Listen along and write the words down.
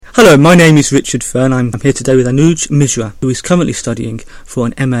Hello, my name is Richard Fern. I'm here today with Anuj Mishra, who is currently studying for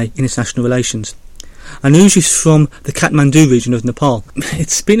an MA in International Relations. Anuj is from the Kathmandu region of Nepal.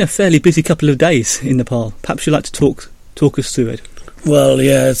 It's been a fairly busy couple of days in Nepal. Perhaps you'd like to talk us through it. Well,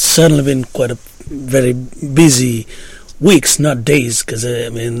 yeah, it's certainly been quite a very busy weeks, not days, because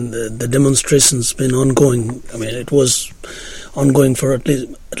the demonstration's been ongoing. It was ongoing for at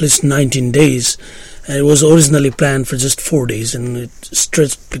least 19 days. And it was originally planned for just 4 days, and it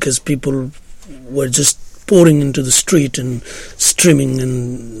stretched because people were just pouring into the street and streaming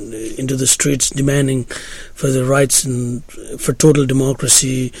and into the streets, demanding for their rights and for total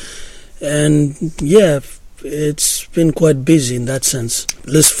democracy. And yeah, it's been quite busy in that sense. At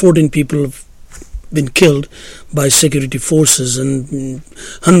least 14 people have been killed by security forces and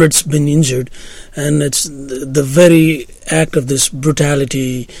hundreds been injured, and it's the very act of this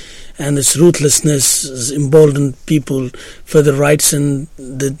brutality and this ruthlessness has emboldened people for their rights, and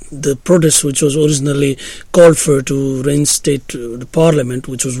the protest which was originally called for to reinstate the parliament,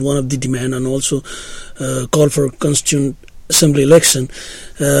 which was one of the demand, and also called for a constituent assembly election,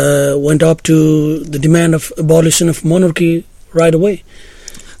 went up to the demand of abolition of monarchy right away.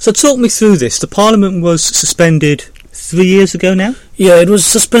 So talk me through this. The parliament was suspended 3 years ago now? Yeah, it was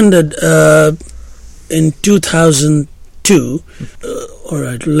suspended in 2002. All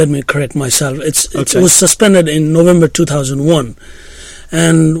right, let me correct myself. It was suspended in November 2001.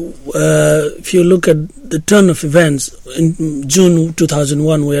 And if you look at the turn of events, in June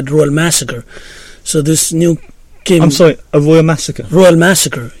 2001 we had Royal Massacre. So this new king... I'm sorry, a Royal Massacre? Royal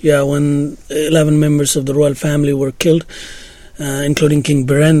Massacre, yeah, when 11 members of the royal family were killed, including King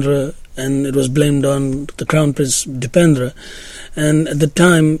Gyanendra, and it was blamed on the Crown Prince Dipendra. And at the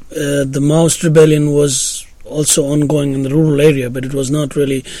time, the Maoist rebellion was also ongoing in the rural area, but it was not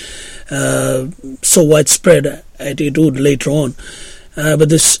really so widespread as it would later on. But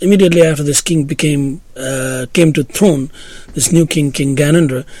this immediately after this king came to throne, this new king, King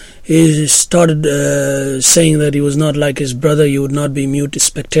Gyanendra, he started saying that he was not like his brother. He would not be mute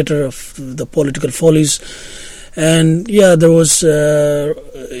spectator of the political follies. And yeah, there was, the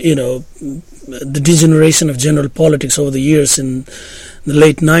degeneration of general politics over the years in the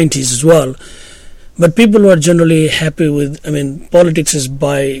late 90s as well. But people were generally happy with, politics is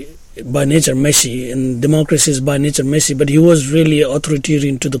by nature messy, and democracy is by nature messy, but he was really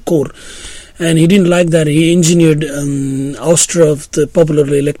authoritarian to the core. And he didn't like that. He engineered ouster of the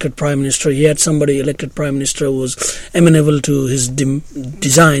popularly elected prime minister. He had somebody elected prime minister who was amenable to his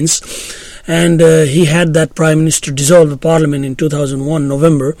designs. And he had that prime minister dissolve the parliament in 2001,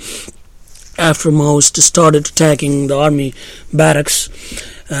 November, after Maoists started attacking the army barracks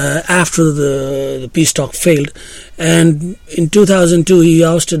after the peace talk failed. And in 2002, he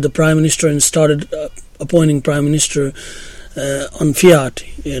ousted the prime minister and started appointing prime minister on fiat,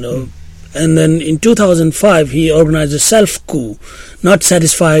 And then in 2005, he organized a self-coup, not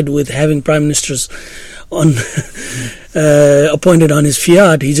satisfied with having prime ministers appointed on his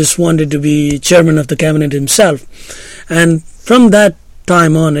fiat. He just wanted to be chairman of the cabinet himself. And from that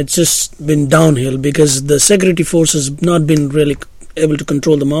time on, it's just been downhill because the security forces have not been really able to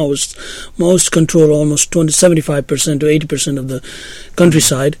control the Maoists. Maoists control almost 75% to 80% of the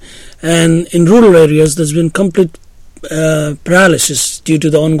countryside. And in rural areas, there's been complete paralysis due to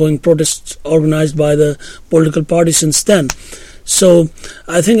the ongoing protests organized by the political parties since then. So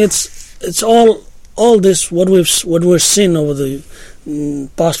I think it's all this what we're seeing over the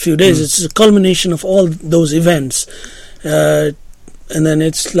past few days. It's a culmination of all those events, and then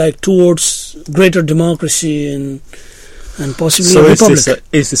it's like towards greater democracy and possibly a republic. So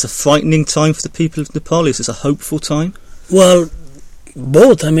is this a frightening time for the people of Nepal? Is this a hopeful time? Well,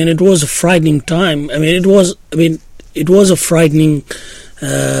 both. It was a frightening time. It was a frightening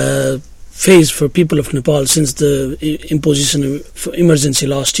phase for people of Nepal since the imposition of emergency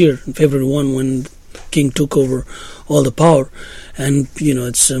last year, February 1, when king took over all the power. And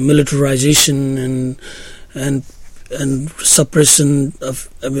it's militarization and suppression of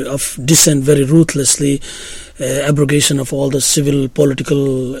dissent very ruthlessly, abrogation of all the civil,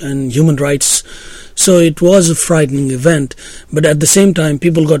 political and human rights. So it was a frightening event, but at the same time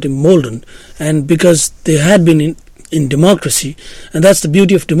people got emboldened, and because they had been in democracy, and that's the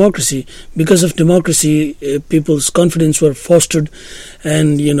beauty of democracy. Because of democracy, people's confidence were fostered,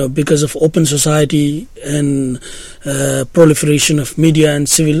 and because of open society and proliferation of media and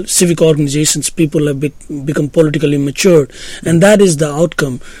civic organizations, people have become politically matured, and that is the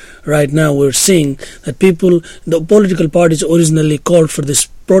outcome. Right now we're seeing that the political parties originally called for this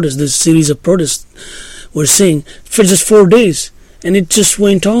series of protests, we're seeing for just 4 days, and it just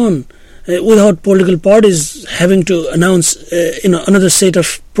went on. without political parties having to announce another set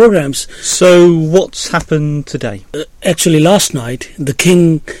of programs. So what's happened today? Actually, last night the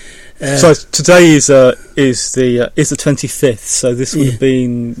king. So today is the 25th. So this would have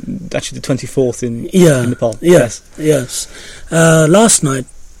been actually the 24th in Nepal. Yes. Last night,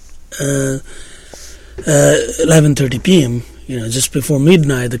 11:30 p.m. Just before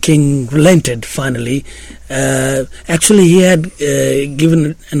midnight, the king relented finally. Actually, he had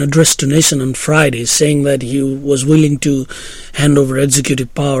given an address to nation on Friday, saying that he was willing to hand over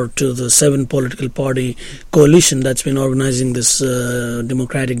executive power to the 7 political party coalition that's been organizing this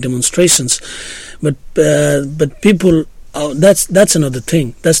democratic demonstrations. But people. That's another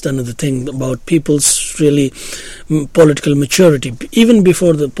thing. That's another thing about people's really political maturity. Even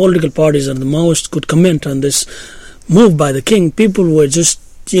before the political parties and the Maoists could comment on this move by the king, people were just,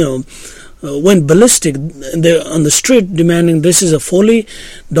 went ballistic. They're on the street demanding, this is a folly,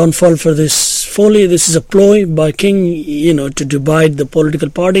 don't fall for this folly, this is a ploy by king, to divide the political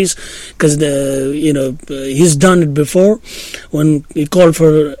parties, because, he's done it before when he called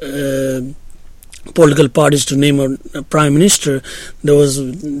for political parties to name a prime minister. There was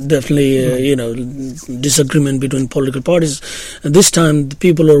definitely, disagreement between political parties. And this time, the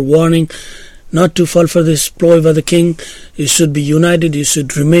people are warning not to fall for this ploy by the king. You should be united. You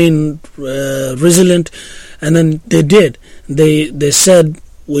should remain resilient. And then they did. They said,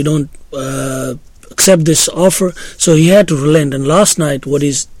 we don't accept this offer. So he had to relent. And last night, what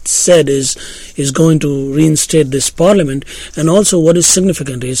he said is he's going to reinstate this parliament. And also, what is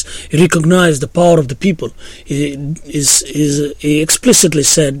significant is he recognized the power of the people. He explicitly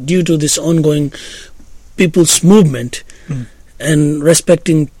said, due to this ongoing people's movement and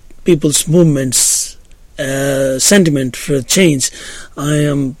respecting people's movements sentiment for change, I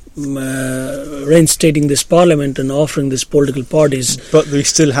am reinstating this parliament and offering this political parties. But we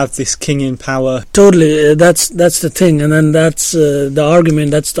still have this king in power. Totally, that's the thing, and then that's the argument.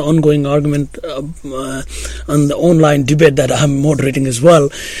 That's the ongoing argument on the online debate that I'm moderating as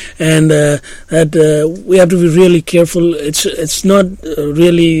well, and that we have to be really careful. It's not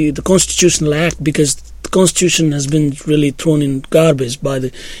really the constitutional act, because the constitution has been really thrown in garbage by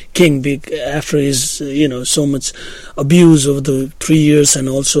the king after his so much abuse over the 3 years and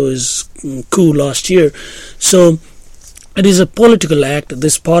also his coup last year. So it is a political act.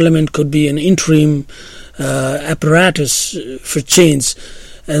 This parliament could be an interim apparatus for change,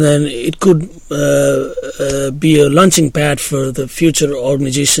 and then it could be a launching pad for the future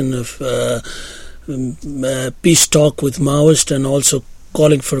organization of peace talk with Maoists, and also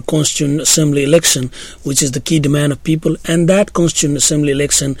calling for a Constituent Assembly election, which is the key demand of people. And that Constituent Assembly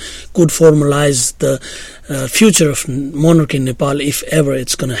election could formalize the future of monarchy in Nepal, if ever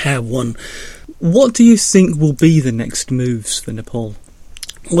it's going to have one. What do you think will be the next moves for Nepal?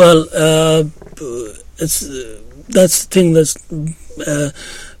 Well, that's the thing that's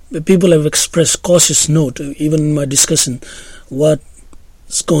people have expressed cautious note, even in my discussion,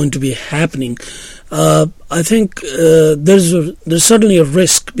 what's going to be happening. I think there's certainly a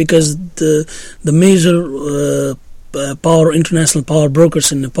risk, because the major international power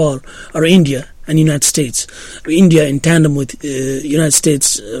brokers in Nepal are India and United States. India, in tandem with United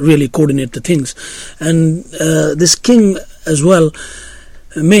States, really coordinate the things, and this king as well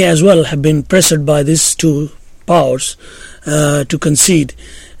may as well have been pressured by these two powers to concede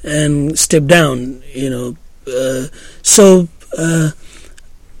and step down. So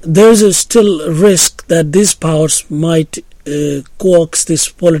there's still a risk that these powers might coax these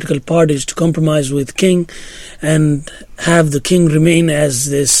political parties to compromise with king and have the king remain as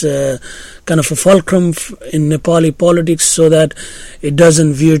this kind of a fulcrum in Nepali politics, so that it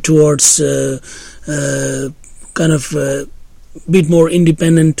doesn't veer towards kind of a bit more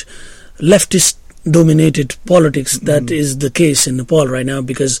independent, leftist dominated politics. That is the case in Nepal right now,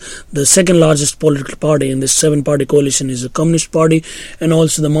 because the second largest political party in this 7-party coalition is a communist party, and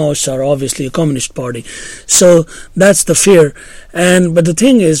also the Maoists are obviously a communist party. So that's the fear. But the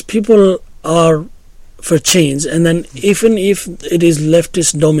thing is, people are for change, and then even if it is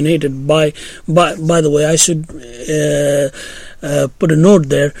leftist dominated by the way, I should put a note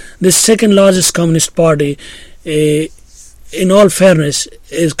there, this second largest communist party, in all fairness,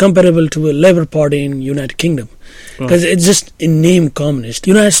 is comparable to a Labour Party in United Kingdom, because it's just in name communist.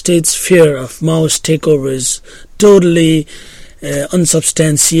 United States' fear of Maoist takeover is totally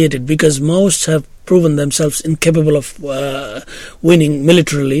unsubstantiated, because Maoists have proven themselves incapable of winning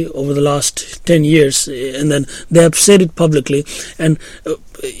militarily over the last 10 years, and then they have said it publicly. And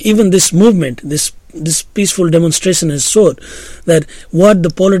even this movement, this this peaceful demonstration has showed that what the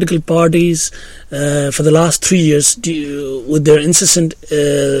political parties for the last 3 years with their incessant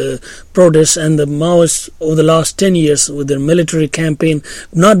protests, and the Maoists over the last 10 years with their military campaign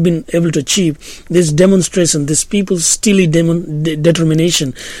not been able to achieve. This demonstration, this people's steely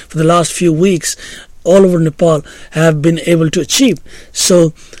determination for the last few weeks all over Nepal have been able to achieve.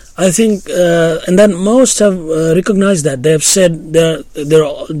 So I think, and then most have recognized that. They have said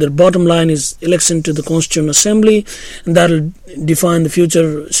their bottom line is election to the Constituent Assembly, and that will define the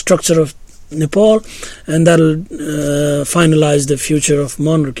future structure of Nepal, and that will finalize the future of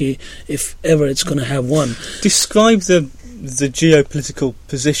monarchy, if ever it's going to have one. Describe the geopolitical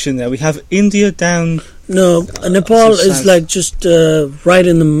position there. We have India down. No, Nepal is like just right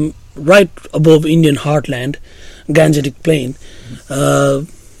above Indian heartland, Gangetic Plain.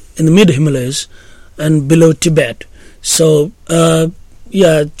 In the mid-Himalayas and below Tibet. So,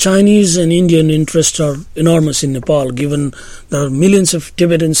 Chinese and Indian interests are enormous in Nepal, given there are millions of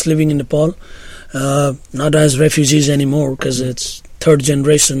Tibetans living in Nepal, not as refugees anymore, because it's third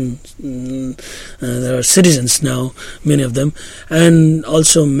generation. There are citizens now, many of them, and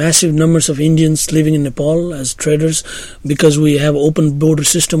also massive numbers of Indians living in Nepal as traders, because we have open border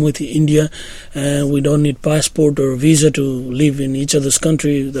system with India, and we don't need passport or visa to live in each other's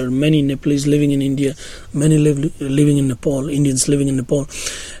country. There are many Nepalese living in India, many living in Nepal, Indians living in Nepal,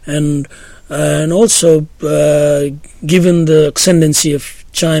 and also given the ascendancy of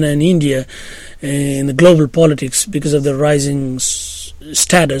China and India in the global politics, because of the rising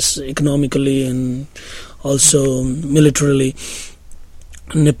status economically and also militarily,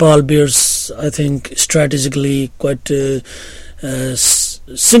 Nepal bears, I think, strategically quite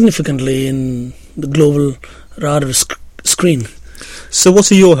significantly in the global radar screen. So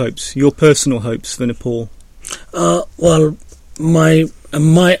what are your hopes, your personal hopes for Nepal? Well,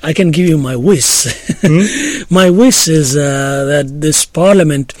 I can give you my wish. My wish is that this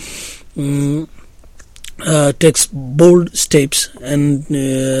parliament takes bold steps and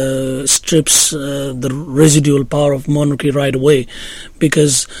strips the residual power of monarchy right away,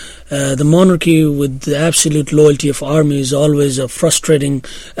 because the monarchy with the absolute loyalty of army is always a frustrating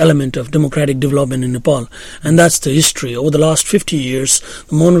element of democratic development in Nepal, and that's the history. Over the last 50 years,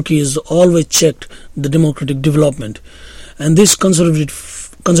 the monarchy has always checked the democratic development, and this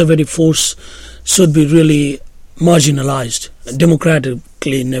conservative force should be really marginalized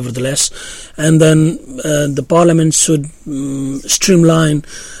democratically, nevertheless, and then the parliament should streamline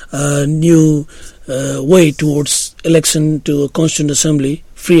a new way towards election to a constituent assembly,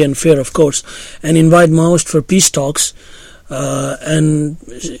 free and fair, of course, and invite Maoists for peace talks, and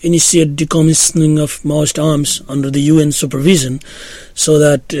initiate decommissioning of Maoist arms under the UN supervision, so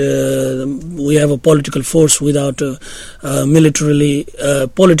that we have a political force without a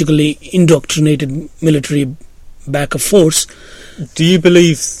politically indoctrinated military backup force. Do you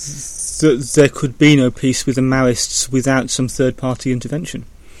believe that there could be no peace with the Maoists without some third-party intervention?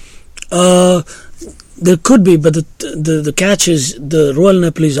 There could be, but the catch is the Royal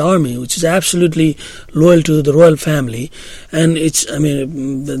Nepalese Army, which is absolutely loyal to the royal family, and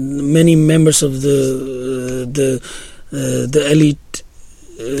many members of the elite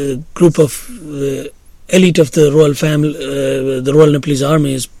group of elite of the royal family, the Royal Nepalese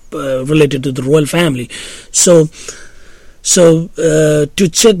Army is related to the royal family. So to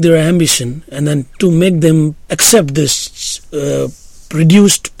check their ambition and then to make them accept this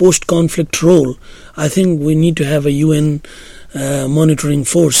reduced post-conflict role, I think we need to have a UN monitoring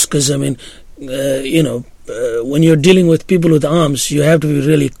force, because when you're dealing with people with arms, you have to be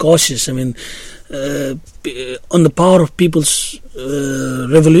really cautious. On the power of people's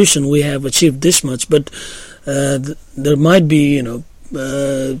revolution, we have achieved this much, but there might be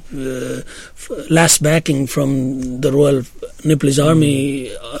less backing from the Royal Nepalese Army,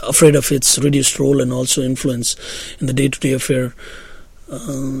 afraid of its reduced role and also influence in the day-to-day affair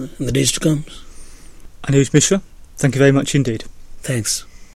in the days to come. Anuj Mishra, thank you very much indeed. Thanks.